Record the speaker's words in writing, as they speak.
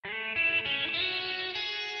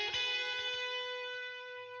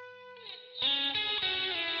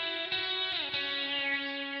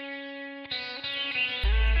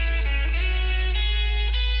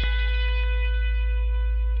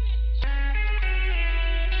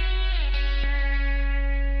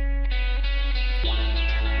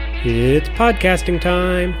It's podcasting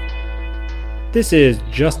time. This is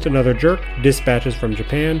Just Another Jerk, Dispatches from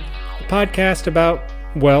Japan, a podcast about,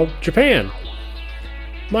 well, Japan.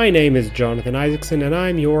 My name is Jonathan Isaacson, and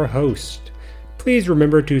I'm your host. Please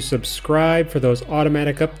remember to subscribe for those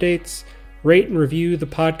automatic updates. Rate and review the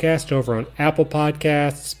podcast over on Apple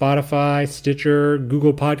Podcasts, Spotify, Stitcher,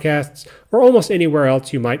 Google Podcasts, or almost anywhere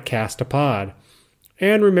else you might cast a pod.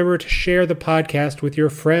 And remember to share the podcast with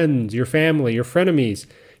your friends, your family, your frenemies,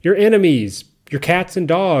 your enemies, your cats and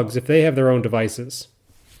dogs if they have their own devices.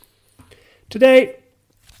 Today,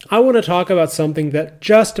 I want to talk about something that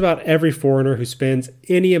just about every foreigner who spends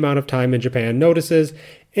any amount of time in Japan notices,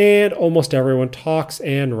 and almost everyone talks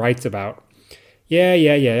and writes about. Yeah,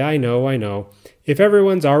 I know. If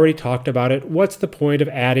everyone's already talked about it, what's the point of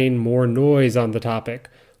adding more noise on the topic?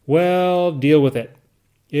 Well, deal with it.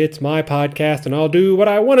 It's my podcast and I'll do what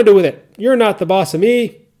I want to do with it. You're not the boss of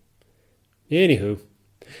me. Anywho.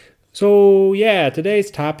 So yeah, today's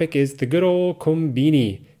topic is the good old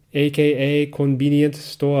konbini, aka convenience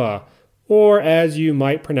store, or as you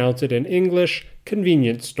might pronounce it in English,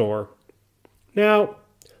 convenience store. Now,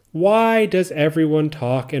 why does everyone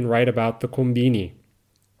talk and write about the konbini?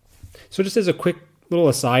 So just as a quick little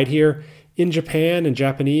aside here, in Japan and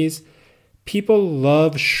Japanese, people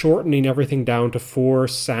love shortening everything down to 4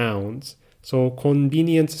 sounds. So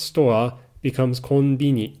convenience store becomes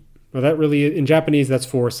konbini. Now that really, in Japanese, that's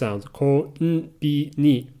 4 sounds.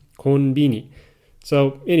 Konbini, konbini.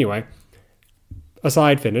 So anyway,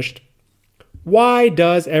 aside finished. Why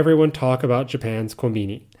does everyone talk about Japan's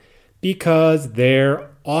konbini? Because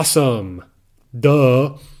they're awesome.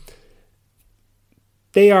 Duh.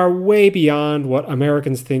 They are way beyond what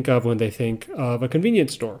Americans think of when they think of a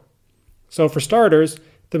convenience store. So for starters,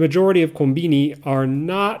 the majority of konbini are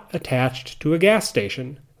not attached to a gas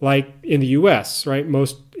station, like in the US, right?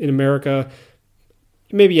 Most in America,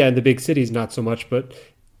 maybe in the big cities, not so much, but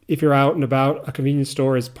if you're out and about, a convenience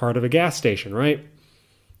store is part of a gas station, right?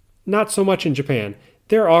 Not so much in Japan.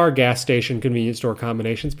 There are gas station convenience store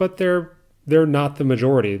combinations, but they're not the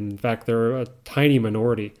majority. In fact, they're a tiny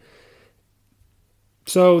minority.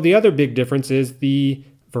 So the other big difference is the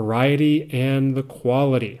variety and the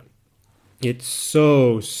quality. It's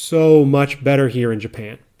so much better here in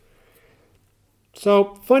Japan.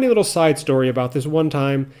 So, funny little side story about this. One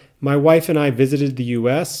time, my wife and I visited the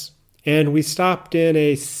U.S., and we stopped in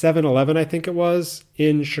a 7-Eleven, I think it was,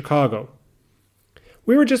 in Chicago.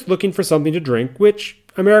 We were just looking for something to drink, which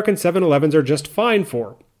American 7-Elevens are just fine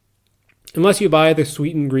for. Unless you buy the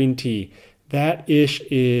sweetened green tea. That ish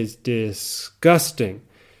is disgusting.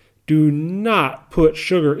 Do not put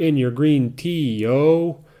sugar in your green tea,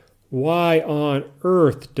 yo. Why on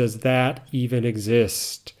earth does that even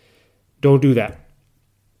exist? Don't do that.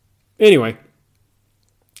 Anyway,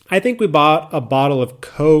 I think we bought a bottle of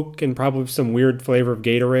Coke and probably some weird flavor of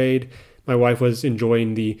Gatorade. My wife was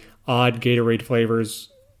enjoying the odd Gatorade flavors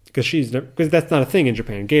because that's not a thing in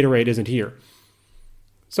Japan. Gatorade isn't here.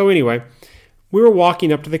 So anyway, we were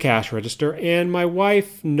walking up to the cash register and my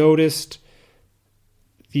wife noticed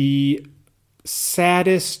the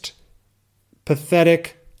saddest,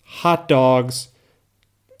 pathetic hot dogs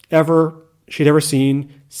she'd ever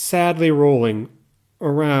seen, sadly rolling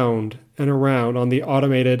around and around on the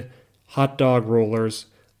automated hot dog rollers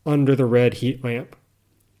under the red heat lamp.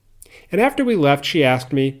 And after we left, she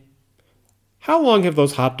asked me, how long have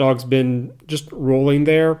those hot dogs been just rolling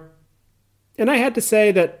there? And I had to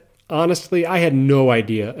say that, honestly, I had no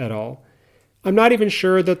idea at all. I'm not even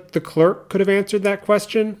sure that the clerk could have answered that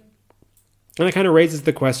question. And it kind of raises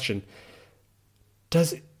the question,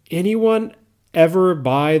 does anyone ever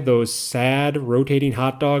buy those sad rotating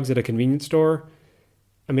hot dogs at a convenience store?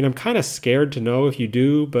 I mean, I'm kind of scared to know if you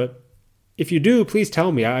do, but if you do, please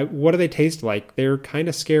tell me. What do they taste like? They're kind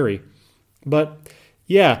of scary. But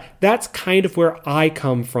yeah, that's kind of where I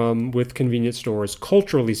come from with convenience stores,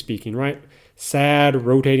 culturally speaking, right? Sad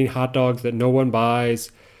rotating hot dogs that no one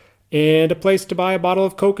buys, and a place to buy a bottle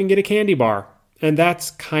of Coke and get a candy bar. And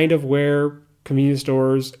that's kind of where convenience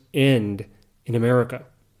stores end in America.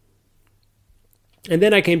 And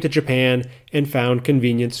then I came to Japan and found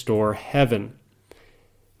convenience store heaven.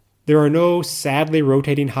 There are no sadly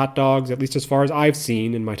rotating hot dogs, at least as far as I've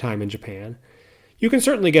seen in my time in Japan. You can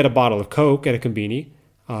certainly get a bottle of Coke at a konbini,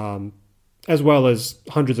 as well as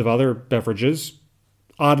hundreds of other beverages.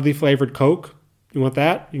 Oddly flavored Coke, you want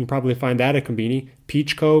that? You can probably find that at konbini.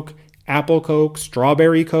 Peach Coke, apple Coke,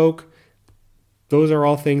 strawberry Coke. Those are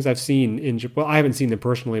all things I've seen in Japan. Well, I haven't seen them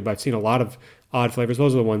personally, but I've seen a lot of odd flavors.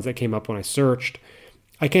 Those are the ones that came up when I searched.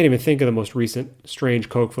 I can't even think of the most recent strange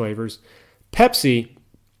Coke flavors. Pepsi,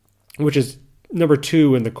 which is number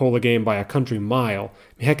 2 in the cola game by a country mile.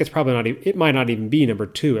 Heck, it's probably not even, it might not even be number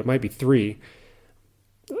 2. It might be 3.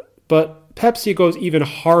 But Pepsi goes even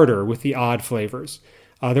harder with the odd flavors.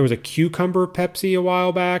 There was a cucumber Pepsi a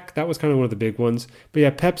while back. That was kind of one of the big ones. But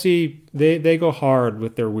yeah, Pepsi, they go hard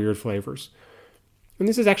with their weird flavors. And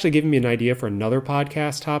this is actually giving me an idea for another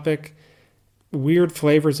podcast topic. Weird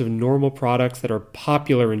flavors of normal products that are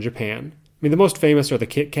popular in Japan. I mean, the most famous are the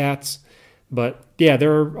Kit Kats. But yeah,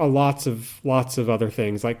 there are lots of other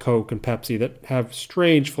things like Coke and Pepsi that have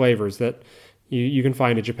strange flavors that you can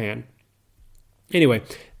find in Japan. Anyway,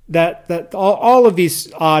 that all of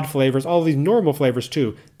these odd flavors, all of these normal flavors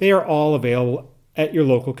too, they are all available at your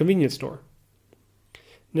local convenience store.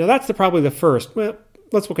 Now that's probably the first. Well,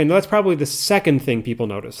 that's probably the second thing people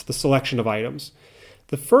notice, the selection of items.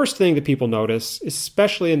 The first thing that people notice,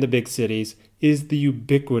 especially in the big cities, is the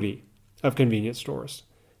ubiquity of convenience stores.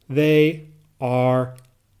 They are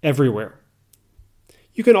everywhere.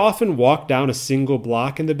 You can often walk down a single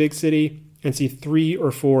block in the big city and see 3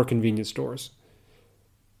 or 4 convenience stores.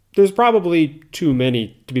 There's probably too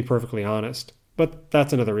many, to be perfectly honest, but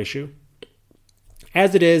that's another issue.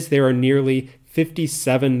 As it is, there are nearly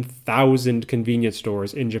 57,000 convenience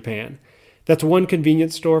stores in Japan. That's one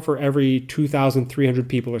convenience store for every 2,300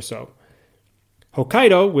 people or so.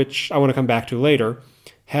 Hokkaido, which I want to come back to later,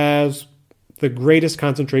 has the greatest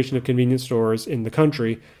concentration of convenience stores in the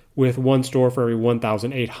country, with one store for every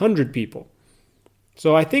 1,800 people.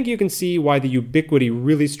 So I think you can see why the ubiquity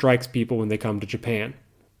really strikes people when they come to Japan.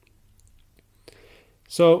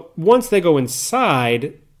 So once they go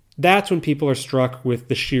inside, that's when people are struck with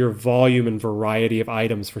the sheer volume and variety of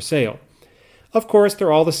items for sale. Of course,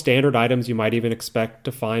 they're all the standard items you might even expect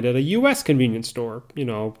to find at a U.S. convenience store.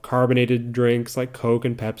 Carbonated drinks like Coke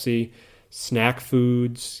and Pepsi, snack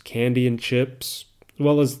foods, candy and chips, as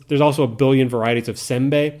well as there's also a billion varieties of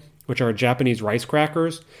senbei, which are Japanese rice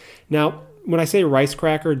crackers. Now, when I say rice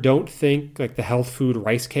cracker, don't think like the health food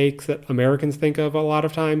rice cakes that Americans think of a lot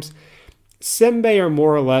of times. Senbei are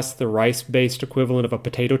more or less the rice-based equivalent of a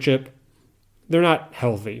potato chip. They're not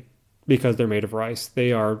healthy because they're made of rice.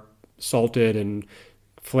 They are salted and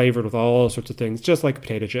flavored with all sorts of things, just like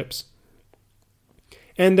potato chips.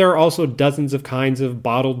 And there are also dozens of kinds of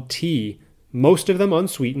bottled tea, most of them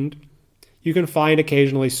unsweetened. You can find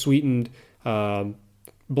occasionally sweetened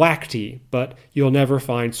black tea, but you'll never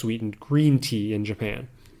find sweetened green tea in Japan.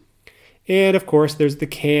 And of course, there's the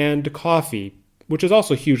canned coffee, which is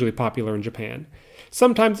also hugely popular in Japan.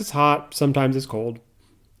 Sometimes it's hot, sometimes it's cold.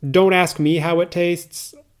 Don't ask me how it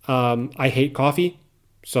tastes. I hate coffee,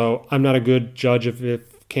 so I'm not a good judge of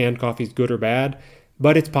if canned coffee is good or bad,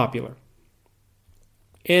 but it's popular.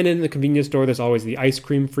 And in the convenience store, there's always the ice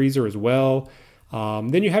cream freezer as well.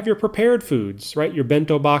 Then you have your prepared foods, right? Your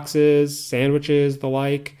bento boxes, sandwiches, the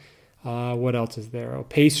like. What else is there? Oh,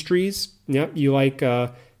 pastries. Yep, you like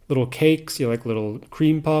little cakes. You like little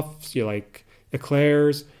cream puffs. You like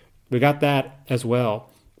eclairs. We got that as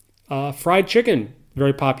well. Fried chicken,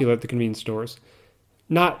 very popular at the convenience stores.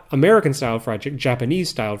 Not American-style fried chicken,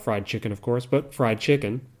 Japanese-style fried chicken, of course, but fried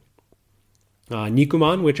chicken.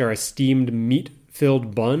 Nikuman, which are a steamed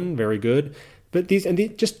meat-filled bun, very good. But these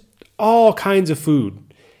just all kinds of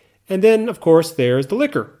food. And then, of course, there's the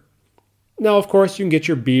liquor. Now, of course, you can get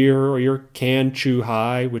your beer or your canned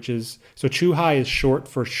Chuhai, so Chuhai is short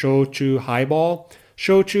for Shochu highball.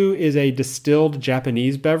 Shochu is a distilled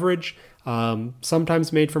Japanese beverage,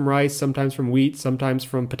 sometimes made from rice, sometimes from wheat, sometimes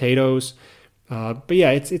from potatoes. But yeah,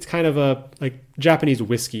 it's kind of a like Japanese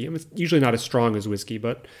whiskey. It's usually not as strong as whiskey,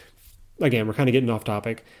 but again, we're kind of getting off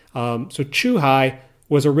topic. So Chuhai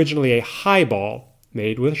was originally a highball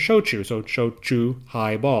made with shochu. So shochu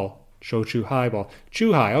highball. Shochu highball.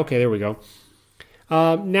 Chuhai. Okay, there we go.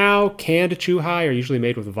 Now, canned Chuhai are usually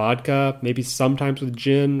made with vodka, maybe sometimes with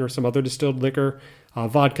gin or some other distilled liquor.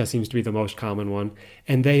 Vodka seems to be the most common one.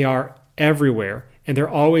 And they are everywhere. And they're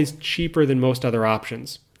always cheaper than most other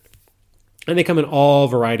options. And they come in all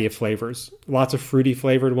variety of flavors. Lots of fruity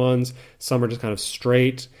flavored ones. Some are just kind of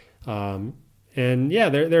straight. And yeah,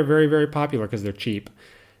 they're very, very popular because they're cheap.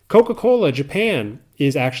 Coca-Cola Japan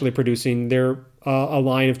is actually producing a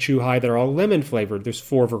line of Chuhai that are all lemon flavored. There's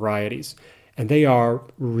 4 varieties. And they are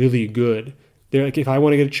really good. They're like, if I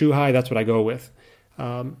want to get a Chuhai, that's what I go with.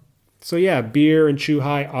 So yeah, beer and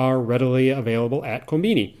Chuhai are readily available at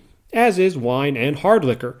Konbini, as is wine and hard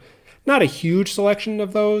liquor. Not a huge selection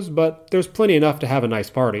of those, but there's plenty enough to have a nice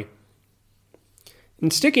party.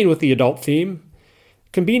 And sticking with the adult theme,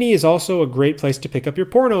 Konbini is also a great place to pick up your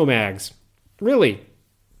porno mags. Really.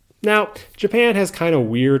 Now, Japan has kind of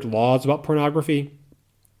weird laws about pornography,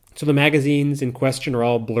 so the magazines in question are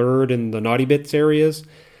all blurred in the naughty bits areas,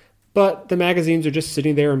 but the magazines are just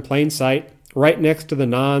sitting there in plain sight, right next to the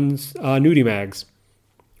nudie mags.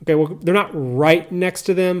 Okay, well, they're not right next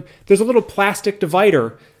to them. There's a little plastic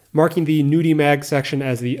divider marking the nudie mag section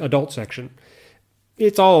as the adult section.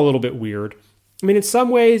 It's all a little bit weird. I mean, in some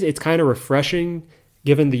ways, it's kind of refreshing,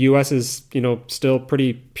 given the U.S.'s, still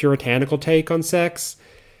pretty puritanical take on sex.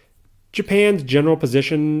 Japan's general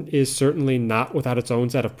position is certainly not without its own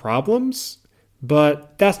set of problems,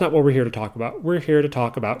 but that's not what we're here to talk about. We're here to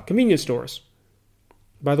talk about convenience stores.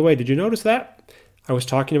 By the way, did you notice that? I was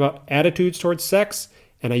talking about attitudes towards sex,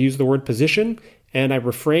 and I used the word position, and I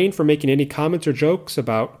refrained from making any comments or jokes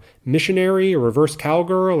about missionary or reverse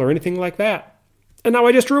cowgirl or anything like that. And now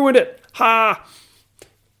I just ruined it. Ha!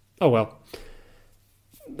 Oh well.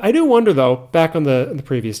 I do wonder, though, back on the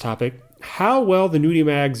previous topic, how well the nudie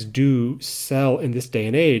mags do sell in this day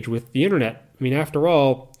and age with the internet. I mean, after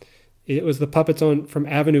all, it was the puppets from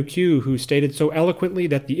Avenue Q who stated so eloquently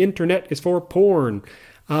that the internet is for porn.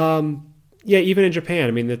 Yeah, even in Japan,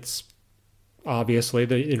 I mean, it's obviously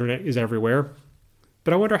the internet is everywhere.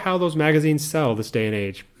 But I wonder how those magazines sell this day and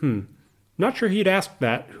age. Not sure he'd ask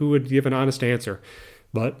that, who would give an honest answer.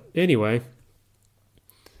 But anyway.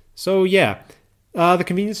 So yeah, the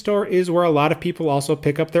convenience store is where a lot of people also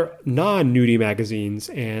pick up their non-nudie magazines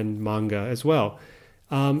and manga as well.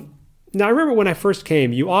 Now, I remember when I first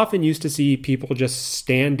came, you often used to see people just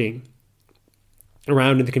standing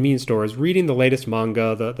around in the convenience stores, reading the latest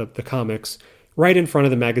manga, the comics, right in front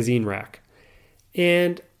of the magazine rack.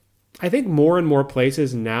 And I think more and more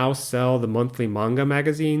places now sell the monthly manga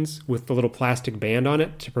magazines with the little plastic band on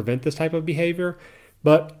it to prevent this type of behavior.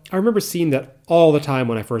 But I remember seeing that all the time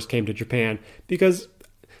when I first came to Japan, because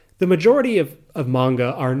the majority of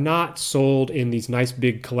manga are not sold in these nice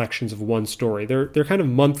big collections of one story. They're kind of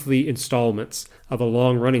monthly installments of a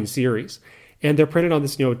long-running series. And they're printed on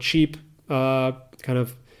this, cheap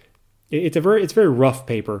it's very rough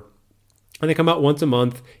paper. And they come out once a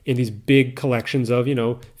month in these big collections of,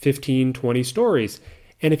 15, 20 stories.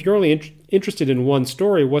 And if you're only interested in one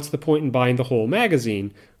story, what's the point in buying the whole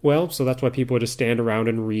magazine? Well, so that's why people just stand around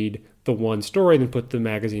and read the one story, then put the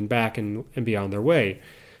magazine back and be on their way.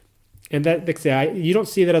 And that you don't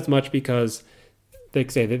see that as much because they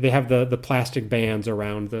have the plastic bands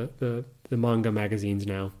around the manga magazines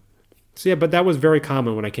now. So yeah, but that was very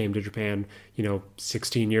common when I came to Japan,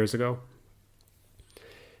 16 years ago.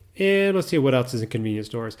 And let's see what else is in convenience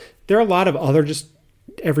stores. There are a lot of other just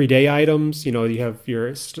everyday items. You have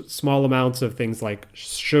your small amounts of things like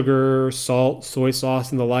sugar, salt, soy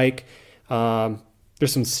sauce, and the like.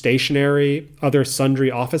 There's some stationery, other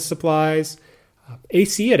sundry office supplies.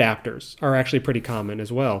 AC adapters are actually pretty common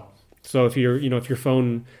as well. So if your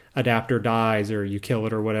phone adapter dies or you kill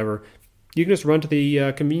it or whatever, you can just run to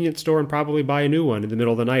the convenience store and probably buy a new one in the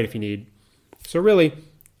middle of the night if you need. So really,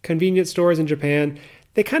 convenience stores in Japan,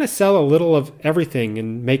 they kind of sell a little of everything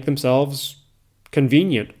and make themselves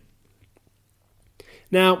convenient.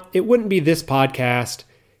 Now, it wouldn't be this podcast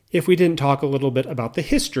if we didn't talk a little bit about the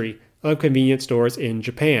history of convenience stores in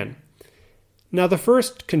Japan. Now, the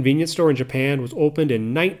first convenience store in Japan was opened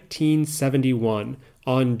in 1971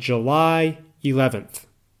 on July 11th.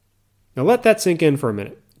 Now, let that sink in for a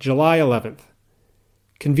minute. July 11th.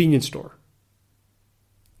 Convenience store.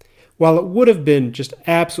 While it would have been just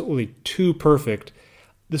absolutely too perfect,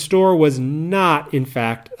 the store was not, in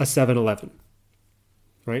fact, a 7-Eleven.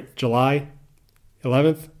 Right? July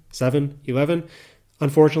 11th, 7-Eleven.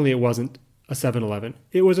 Unfortunately, it wasn't a 7-Eleven.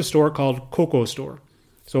 It was a store called Koko Store.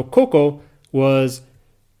 So Koko was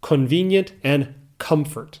convenient and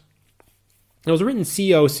comfort. It was written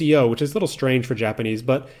C-O-C-O, which is a little strange for Japanese,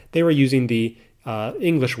 but they were using the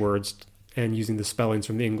English words and using the spellings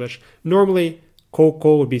from the English. Normally,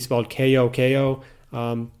 Koko would be spelled K-O-K-O.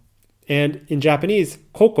 And in Japanese,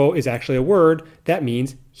 Koko is actually a word that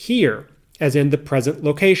means here, as in the present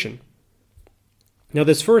location. Now,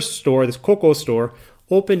 this first store, this Koko store,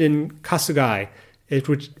 opened in Kasugai,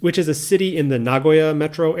 which is a city in the Nagoya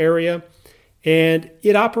metro area, and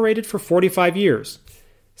it operated for 45 years.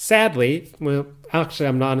 Sadly, well, actually,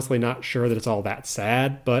 I'm honestly not sure that it's all that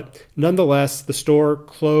sad, but nonetheless, the store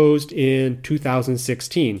closed in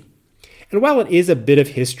 2016. And while it is a bit of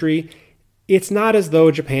history, it's not as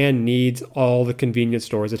though Japan needs all the convenience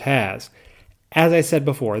stores it has. As I said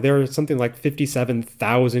before, there are something like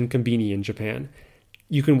 57,000 konbini in Japan.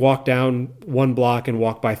 You can walk down one block and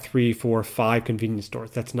walk by 3, 4, 5 convenience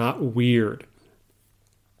stores. That's not weird.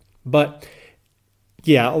 But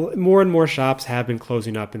yeah, more and more shops have been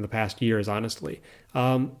closing up in the past years, honestly.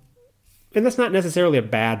 And that's not necessarily a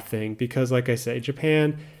bad thing because, like I say,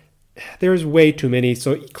 Japan, there's way too many.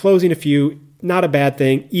 So closing a few, not a bad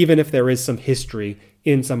thing, even if there is some history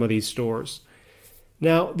in some of these stores.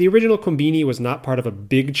 Now, the original Konbini was not part of a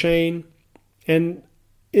big chain, and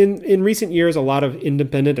in recent years, a lot of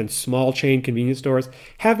independent and small chain convenience stores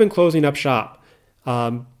have been closing up shop.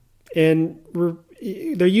 There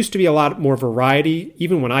used to be a lot more variety.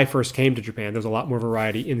 Even when I first came to Japan, there was a lot more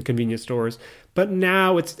variety in convenience stores. But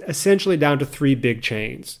now it's essentially down to three big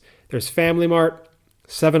chains. There's Family Mart,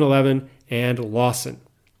 7-Eleven, and Lawson.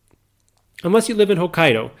 Unless you live in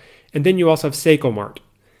Hokkaido, and then you also have Seiko Mart.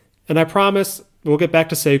 And I promise we'll get back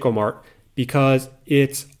to Seiko Mart because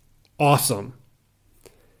it's awesome.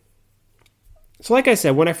 So like I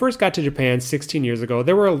said, when I first got to Japan 16 years ago,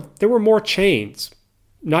 there were more chains,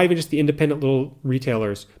 not even just the independent little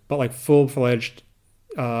retailers, but like full-fledged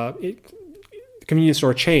convenience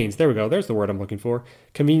store chains. There we go. There's the word I'm looking for.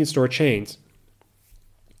 Convenience store chains.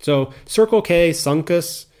 So Circle K,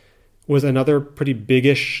 Sunkus was another pretty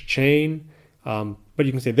biggish chain. But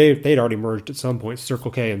you can say they'd already merged at some point, Circle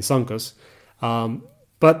K and Sunkus.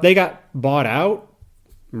 But they got bought out,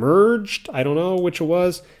 merged, I don't know which it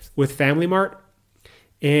was, with Family Mart.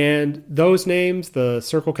 And those names, the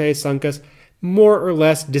Circle K, Sunkus, more or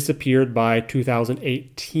less disappeared by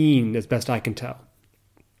 2018, as best I can tell.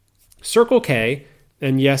 Circle K,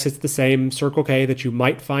 and yes, it's the same Circle K that you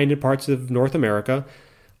might find in parts of North America,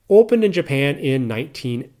 opened in Japan in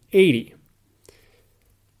 1980.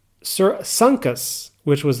 Sunkus,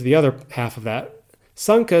 which was the other half of that,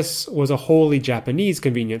 Sunkus was a wholly Japanese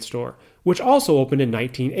convenience store, which also opened in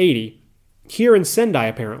 1980, here in Sendai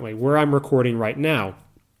apparently, where I'm recording right now.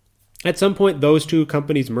 At some point, those two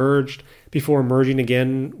companies merged before merging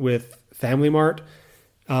again with Family Mart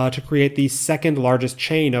to create the second largest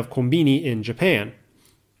chain of konbini in Japan.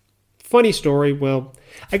 Funny story, well,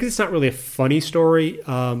 I guess it's not really a funny story,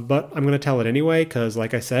 but I'm going to tell it anyway because,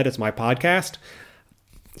 like I said, it's my podcast.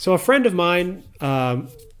 So a friend of mine,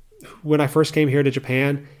 when I first came here to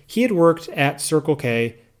Japan, he had worked at Circle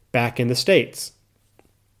K back in the States.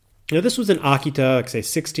 Now, this was in Akita, like say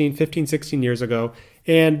 15, 16 years ago,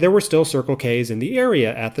 and there were still Circle Ks in the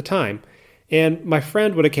area at the time. And my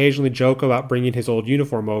friend would occasionally joke about bringing his old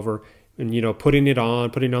uniform over and, putting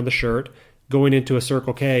on the shirt, going into a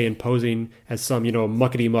Circle K and posing as some,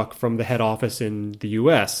 muckety-muck from the head office in the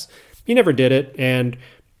U.S. He never did it, and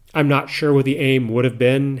I'm not sure what the aim would have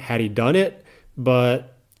been had he done it,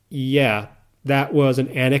 but yeah, that was an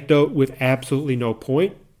anecdote with absolutely no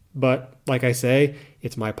point. But like I say,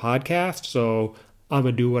 it's my podcast, so I'm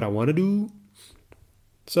going to do what I want to do.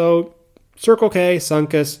 So Circle K,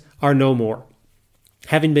 Sunkus are no more,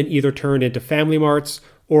 having been either turned into Family Marts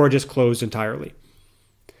or just closed entirely.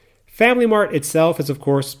 Family Mart itself is, of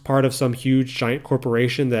course, part of some huge giant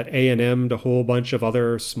corporation that A&M'd a whole bunch of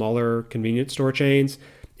other smaller convenience store chains,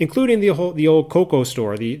 including the old Coco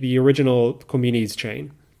store, the original Konbini's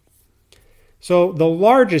chain. So the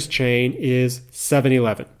largest chain is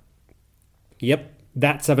 7-Eleven. Yep,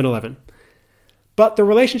 that's 7-Eleven. But the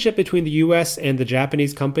relationship between the U.S. and the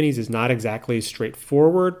Japanese companies is not exactly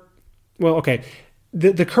straightforward. Well, okay,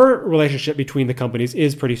 the current relationship between the companies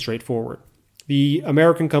is pretty straightforward. The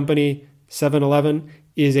American company, 7-Eleven,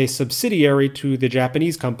 is a subsidiary to the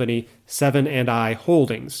Japanese company, 7&I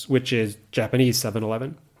Holdings, which is Japanese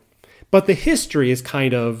 7-Eleven. But the history is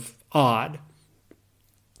kind of odd.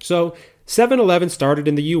 So 7-Eleven started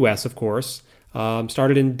in the U.S., of course,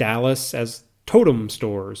 started in Dallas as totem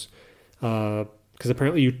stores, because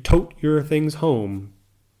apparently you tote your things home.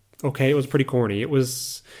 Okay, it was pretty corny. It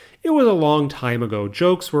was a long time ago.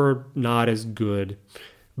 Jokes were not as good,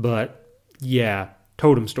 but yeah,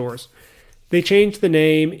 totem stores. They changed the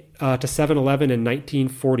name to 7-Eleven in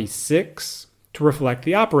 1946 to reflect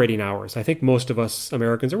the operating hours. I think most of us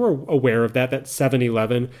Americans are aware of that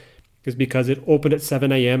 7-Eleven is because it opened at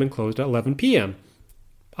 7 a.m. and closed at 11 p.m.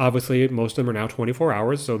 Obviously, most of them are now 24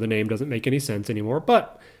 hours, so the name doesn't make any sense anymore,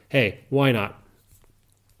 but hey, why not?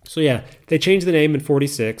 So yeah, they changed the name in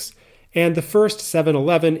 46, and the first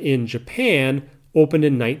 7-Eleven in Japan opened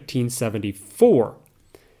in 1974.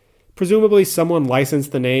 Presumably someone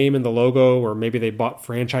licensed the name and the logo, or maybe they bought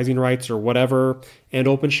franchising rights or whatever, and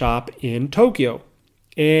opened shop in Tokyo.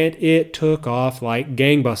 And it took off like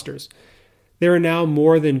gangbusters. There are now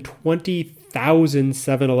more than 20,000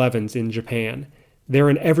 7-Elevens in Japan. They're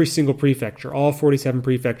in every single prefecture. All 47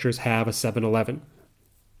 prefectures have a 7-Eleven.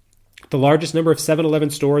 The largest number of 7-Eleven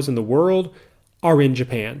stores in the world are in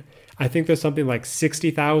Japan. I think there's something like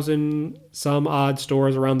 60,000 some odd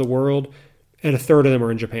stores around the world, and a third of them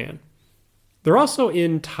are in Japan. They're also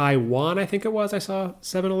in Taiwan, I think it was, I saw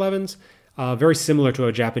 7-Elevens. Very similar to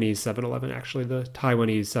a Japanese 7-Eleven, actually, the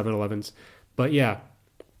Taiwanese 7-Elevens. But yeah,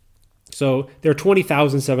 so there are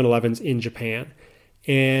 20,000 7-Elevens in Japan.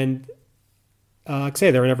 And Like I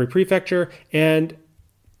say, they're in every prefecture. And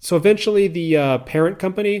so eventually the parent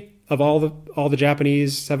company of all the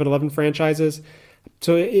Japanese 7-Eleven franchises,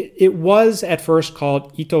 so it was at first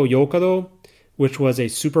called Ito Yokado, which was a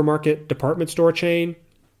supermarket department store chain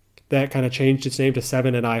that kind of changed its name to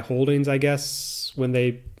Seven and I Holdings, I guess, when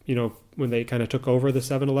they kind of took over the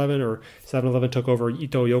 7-Eleven, or 7-Eleven took over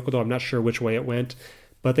Ito Yokado. I'm not sure which way it went,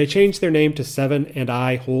 but they changed their name to Seven and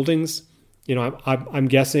I Holdings. I'm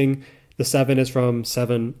guessing the 7 is from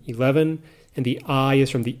 7-Eleven and the I is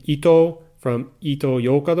from the Ito from Ito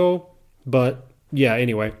Yokado. But yeah,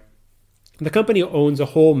 anyway, the company owns a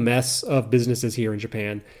whole mess of businesses here in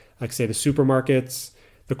Japan. Like I say, the supermarkets,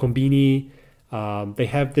 the kombini. They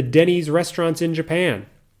have the Denny's restaurants in Japan.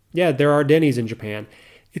 Yeah, there are Denny's in Japan.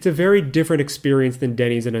 It's a very different experience than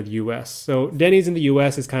Denny's in the U.S. So Denny's in the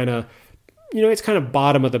U.S. is kind of, it's kind of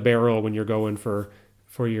bottom of the barrel when you're going for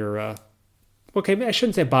your, okay, I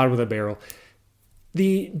shouldn't say bottom of the barrel.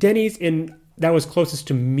 The Denny's that was closest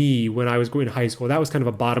to me when I was going to high school. That was kind of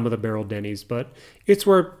a bottom of the barrel Denny's, but it's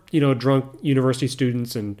where, drunk university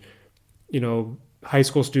students and, high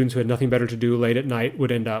school students who had nothing better to do late at night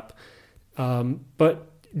would end up. But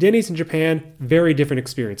Denny's in Japan, very different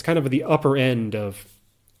experience, kind of the upper end of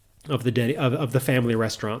the family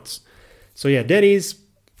restaurants. So yeah, Denny's,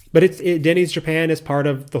 but Denny's Japan is part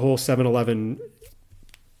of the whole 7-Eleven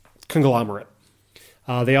conglomerate.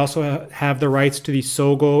 They also have the rights to the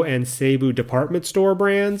Sogo and Seibu department store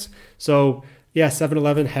brands. So yeah,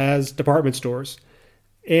 7-Eleven has department stores.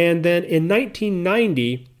 And then in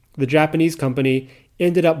 1990, the Japanese company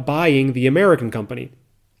ended up buying the American company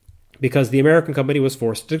because the American company was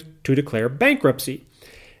forced to declare bankruptcy.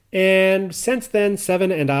 And since then,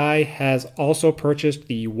 7 and I has also purchased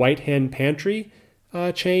the White Hen Pantry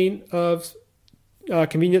chain of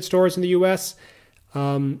convenience stores in the U.S.,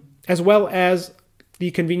 as well as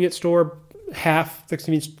the convenience store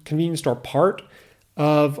convenience store part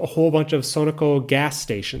of a whole bunch of Sonico gas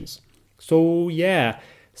stations. So yeah,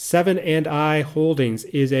 7 and I Holdings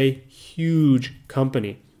is a huge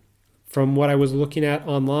company. From what I was looking at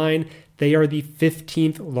online, they are the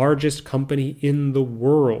 15th largest company in the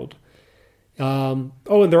world. And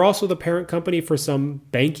they're also the parent company for some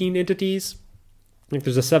banking entities. Like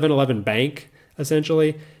there's a 7-Eleven bank,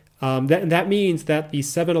 essentially. That means that the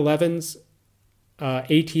 7-Eleven's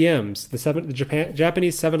ATMs, the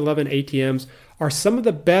Japanese 7-Eleven ATMs, are some of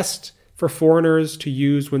the best for foreigners to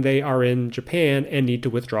use when they are in Japan and need to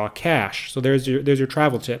withdraw cash. So there's your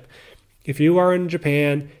travel tip. If you are in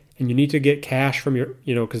Japan and you need to get cash from your,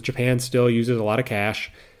 because Japan still uses a lot of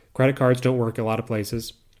cash. Credit cards don't work in a lot of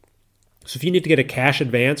places. So if you need to get a cash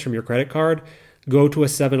advance from your credit card, go to a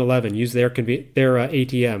 7-Eleven, use their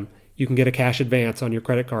ATM. You can get a cash advance on your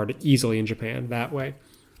credit card easily in Japan that way.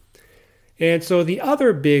 And so the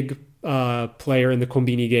other big player in the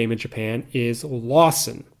kombini game in Japan is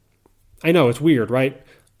Lawson. I know, it's weird, right?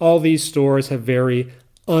 All these stores have very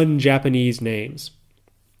un-Japanese names.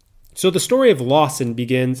 So the story of Lawson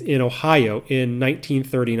begins in Ohio in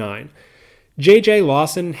 1939. J.J.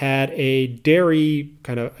 Lawson had a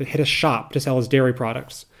shop to sell his dairy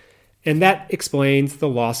products. And that explains the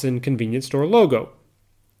Lawson convenience store logo.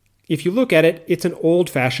 If you look at it, it's an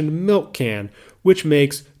old-fashioned milk can, which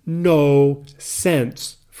makes no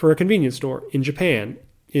sense for a convenience store in Japan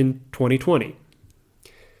in 2020.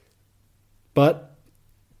 But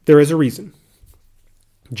there is a reason.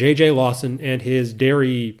 J.J. Lawson and his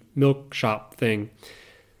dairy milk shop thing.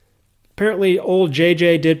 Apparently, old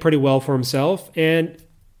J.J. did pretty well for himself, and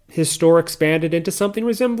his store expanded into something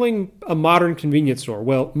resembling a modern convenience store.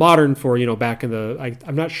 Well, modern for, back in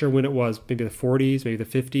I'm not sure when it was, maybe the 40s, maybe the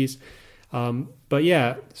 50s. But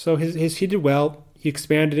yeah, so he did well. He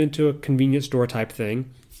expanded into a convenience store type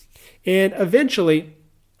thing. And eventually,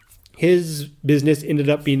 his business ended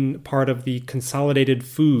up being part of the Consolidated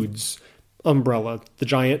Foods umbrella, the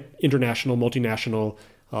giant international, multinational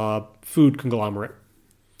food conglomerate.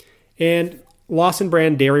 And Lawson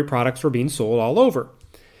brand dairy products were being sold all over.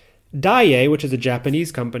 Daiei, which is a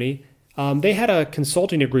Japanese company, they had a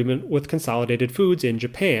consulting agreement with Consolidated Foods in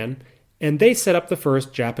Japan, and they set up the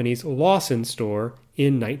first Japanese Lawson store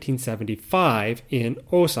in 1975 in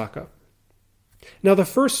Osaka. Now, the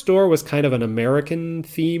first store was kind of an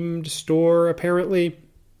American-themed store, apparently.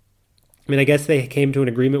 I guess they came to an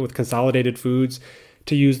agreement with Consolidated Foods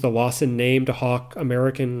to use the Lawson name to hawk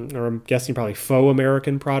American, or I'm guessing probably faux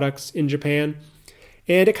American products in Japan.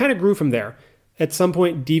 And it kind of grew from there, at some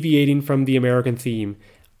point deviating from the American theme.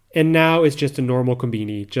 And now it's just a normal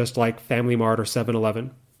kombini, just like Family Mart or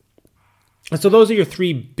 7-Eleven. And so those are your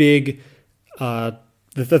three big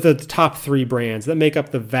the top three brands that make up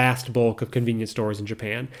the vast bulk of convenience stores in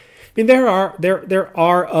Japan. I mean, there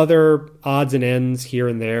are other odds and ends here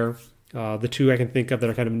and there. The two I can think of that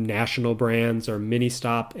are kind of national brands are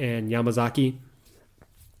Ministop and Yamazaki.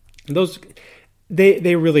 And those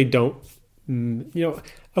they really don't,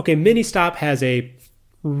 okay, Ministop has a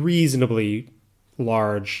reasonably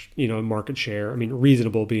large, market share. I mean,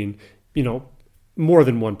 reasonable being, more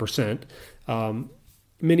than 1%.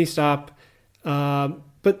 Ministop,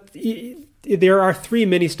 but there are 3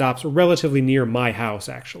 Ministops relatively near my house,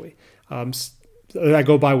 actually. I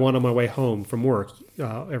go by one on my way home from work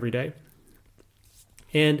every day.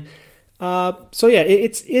 And so, yeah,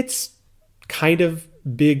 it's kind of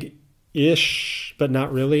big-ish, but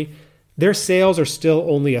not really. Their sales are still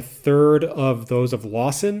only a third of those of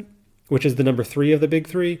Lawson, which is the number 3 of the big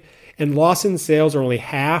 3. And Lawson's sales are only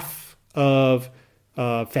half of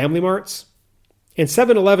Family Mart's. And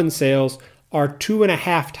 7-Eleven sales are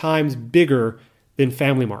 2.5 times bigger than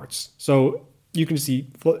Family Mart's. So you can see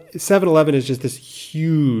 7-Eleven is just this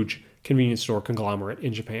huge convenience store conglomerate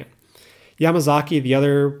in Japan. Yamazaki, the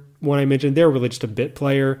other one I mentioned, they're really just a bit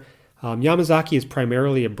player. Yamazaki is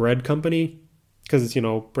primarily a bread company because,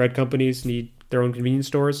 bread companies need their own convenience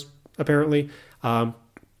stores, apparently.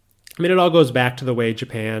 It all goes back to the way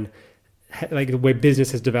Japan, like the way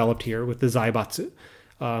business has developed here with the zaibatsu.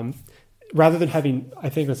 Rather than having, I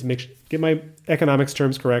think let's get my economics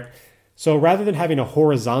terms correct. So rather than having a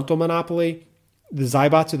horizontal monopoly, the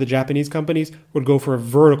zaibatsu, the Japanese companies, would go for a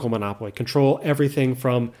vertical monopoly, control everything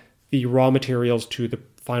from the raw materials to the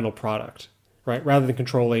final product, right? Rather than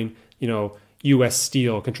controlling, U.S.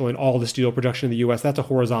 steel, controlling all the steel production in the U.S., that's a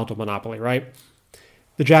horizontal monopoly, right?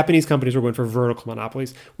 The Japanese companies were going for vertical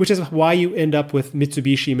monopolies, which is why you end up with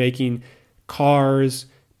Mitsubishi making cars,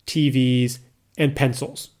 TVs, and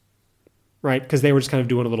pencils, right? Because they were just kind of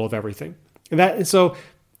doing a little of everything. And so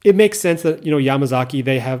it makes sense that, Yamazaki,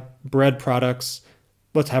 they have bread products.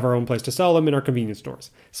 Let's have our own place to sell them in our convenience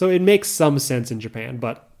stores. So it makes some sense in Japan.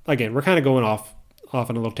 But again, we're kind of going off on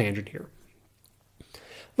a little tangent here.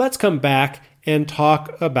 Let's come back and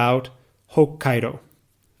talk about Hokkaido.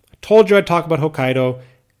 I told you I'd talk about Hokkaido,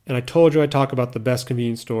 and I told you I'd talk about the best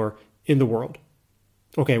convenience store in the world.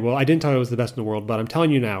 Okay, well, I didn't tell you it was the best in the world, but I'm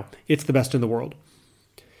telling you now, it's the best in the world.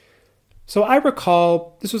 So I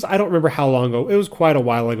recall, I don't remember how long ago, it was quite a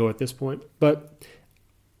while ago at this point, but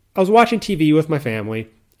I was watching TV with my family,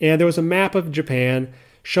 and there was a map of Japan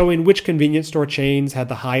showing which convenience store chains had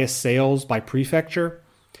the highest sales by prefecture.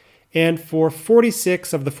 And for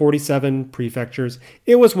 46 of the 47 prefectures,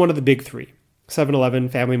 it was one of the big 3, 7-Eleven,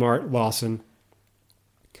 Family Mart, Lawson.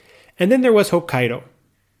 And then there was Hokkaido.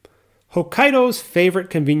 Hokkaido's favorite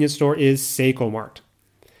convenience store is Seiko Mart.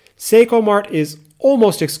 Seiko Mart is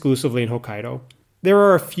almost exclusively in Hokkaido. There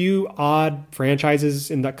are a few odd franchises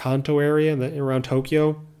in the Kanto area around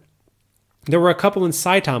Tokyo. There were a couple in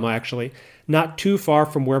Saitama, actually, not too far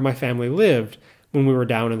from where my family lived when we were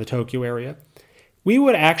down in the Tokyo area. We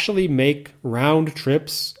would actually make round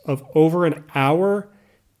trips of over an hour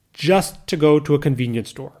just to go to a convenience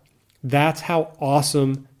store. That's how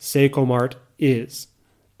awesome Seiko Mart is.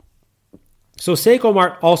 So Seiko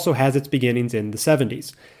Mart also has its beginnings in the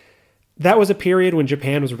 70s. That was a period when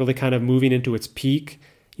Japan was really kind of moving into its peak.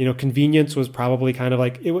 Convenience was probably kind of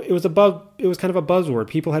like, it was kind of a buzzword.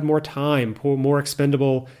 People had more time, more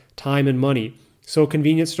expendable time and money. So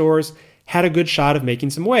convenience stores had a good shot of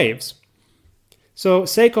making some waves. So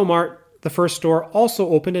Seiko Mart, the first store, also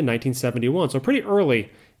opened in 1971. So pretty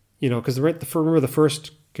early, because remember the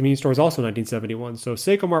first convenience store was also 1971. So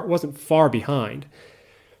Seiko Mart wasn't far behind.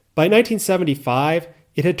 By 1975,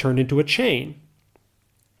 it had turned into a chain.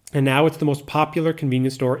 And now it's the most popular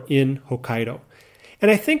convenience store in Hokkaido.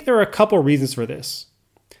 And I think there are a couple reasons for this.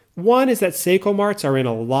 One is that Seiko Marts are in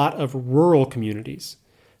a lot of rural communities.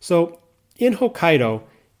 So in Hokkaido,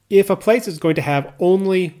 if a place is going to have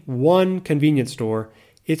only one convenience store,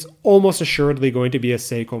 it's almost assuredly going to be a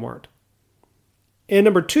Seiko Mart. And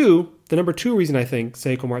the number two reason I think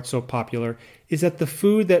Seiko Mart's so popular is that the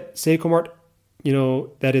food that Seiko Mart,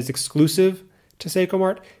 that is exclusive to Seiko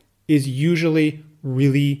Mart is usually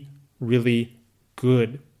really, really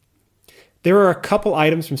good. There are a couple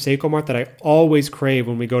items from Seiko Mart that I always crave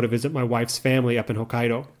when we go to visit my wife's family up in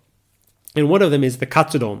Hokkaido. And one of them is the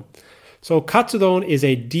katsudon. So katsudon is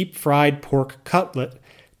a deep-fried pork cutlet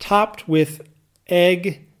topped with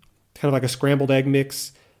egg, kind of like a scrambled egg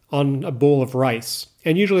mix, on a bowl of rice.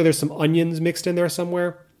 And usually there's some onions mixed in there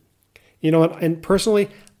somewhere. And personally,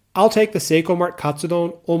 I'll take the Seiko Mart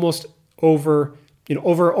katsudon almost over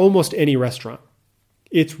almost any restaurant.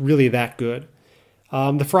 It's really that good.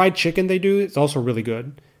 The fried chicken they do is also really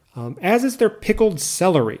good. as is their pickled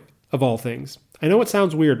celery, of all things. I know it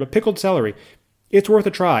sounds weird, but pickled celery, it's worth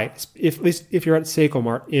a try, at least if you're at Seiko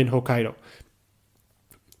Mart in Hokkaido.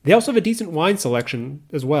 They also have a decent wine selection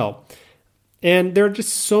as well. And there are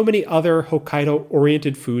just so many other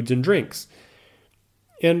Hokkaido-oriented foods and drinks.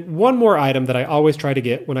 And one more item that I always try to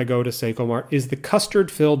get when I go to Seiko Mart is the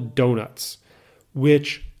custard-filled donuts,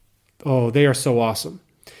 which, they are so awesome.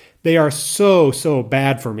 They are so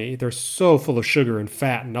bad for me. They're so full of sugar and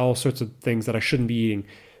fat and all sorts of things that I shouldn't be eating.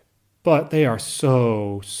 But they are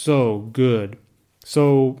so good.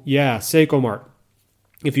 So yeah, Seiko Mart.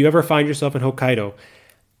 If you ever find yourself in Hokkaido,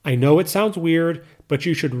 I know it sounds weird, but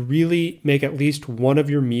you should really make at least one of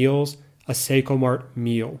your meals a Seiko Mart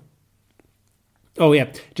meal. Oh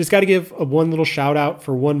yeah, just got to give one little shout out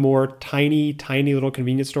for one more tiny little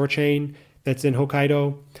convenience store chain that's in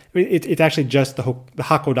Hokkaido. I mean, it's actually just the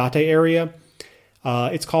Hakodate area.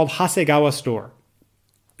 It's called Hasegawa Store.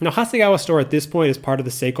 Now, Hasegawa Store at this point is part of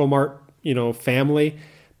the Seiko Mart, family,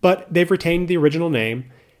 but they've retained the original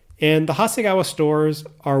name. And the Hasegawa stores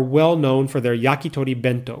are well known for their yakitori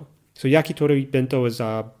bento. So yakitori bento is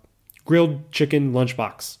a grilled chicken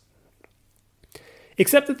lunchbox.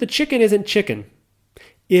 Except that the chicken isn't chicken.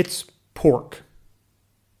 It's pork.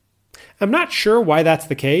 I'm not sure why that's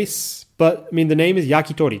the case, but the name is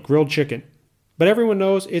yakitori, grilled chicken. But everyone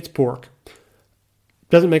knows it's pork.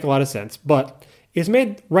 Doesn't make a lot of sense, but it's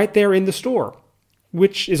made right there in the store,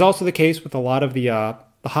 which is also the case with a lot of the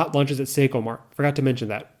hot lunches at Seiko Mart. Forgot to mention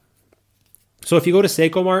that. So if you go to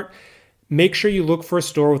Seiko Mart, make sure you look for a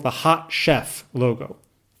store with a hot chef logo.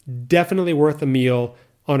 Definitely worth a meal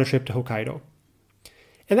on a trip to Hokkaido.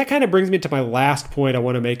 And that kind of brings me to my last point I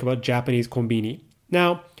want to make about Japanese konbini.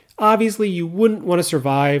 Now, obviously you wouldn't want to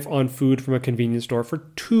survive on food from a convenience store for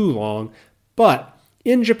too long, but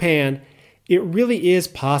in Japan, it really is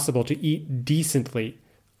possible to eat decently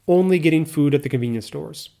only getting food at the convenience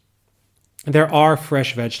stores. There are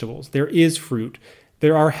fresh vegetables, there is fruit,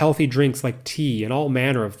 there are healthy drinks like tea and all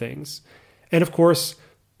manner of things. And of course,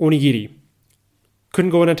 onigiri.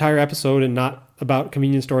 Couldn't go an entire episode and not about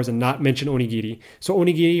convenience stores and not mention onigiri. So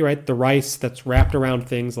onigiri, right, the rice that's wrapped around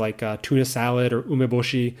things like tuna salad or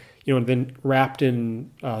umeboshi, and then wrapped in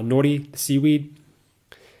nori, the seaweed.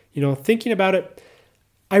 Thinking about it,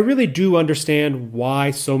 I really do understand why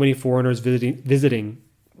so many foreigners visiting,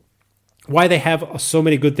 why they have so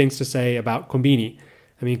many good things to say about konbini.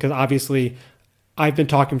 Because obviously I've been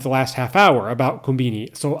talking for the last half hour about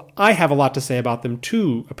konbini, so I have a lot to say about them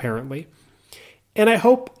too, apparently. And I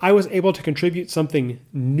hope I was able to contribute something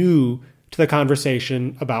new to the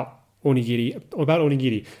conversation about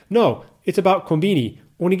onigiri. No, it's about konbini.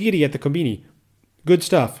 Onigiri at the konbini. Good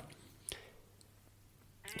stuff.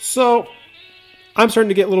 So, I'm starting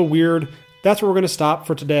to get a little weird. That's where we're going to stop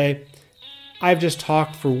for today. I've just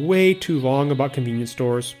talked for way too long about convenience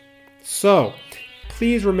stores. So,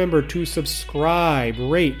 please remember to subscribe,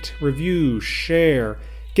 rate, review, share.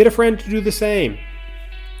 Get a friend to do the same.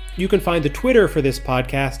 You can find the Twitter for this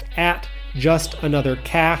podcast at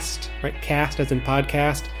JustAnotherCast, right? Cast as in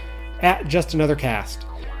podcast, at JustAnotherCast.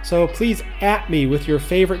 So please at me with your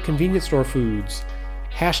favorite convenience store foods.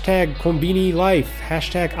 Hashtag Konbini Life,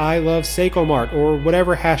 hashtag I love Seiko Mart, or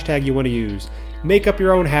whatever hashtag you want to use. Make up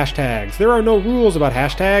your own hashtags. There are no rules about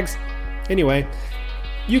hashtags. Anyway,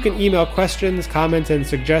 you can email questions, comments, and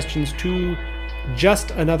suggestions to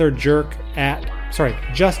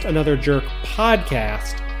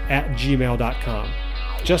justanotherjerkpodcast@gmail.com.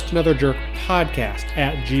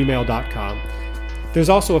 justanotherjerkpodcast@gmail.com. There's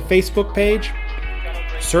also a Facebook page.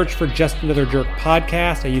 Search for Just Another Jerk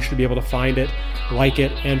Podcast, and you should be able to find it, like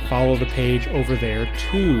it, and follow the page over there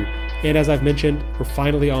too. And as I've mentioned, we're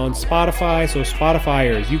finally on Spotify, so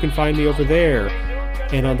Spotifyers, you can find me over there.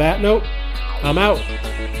 And on that note, I'm out.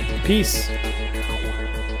 Peace.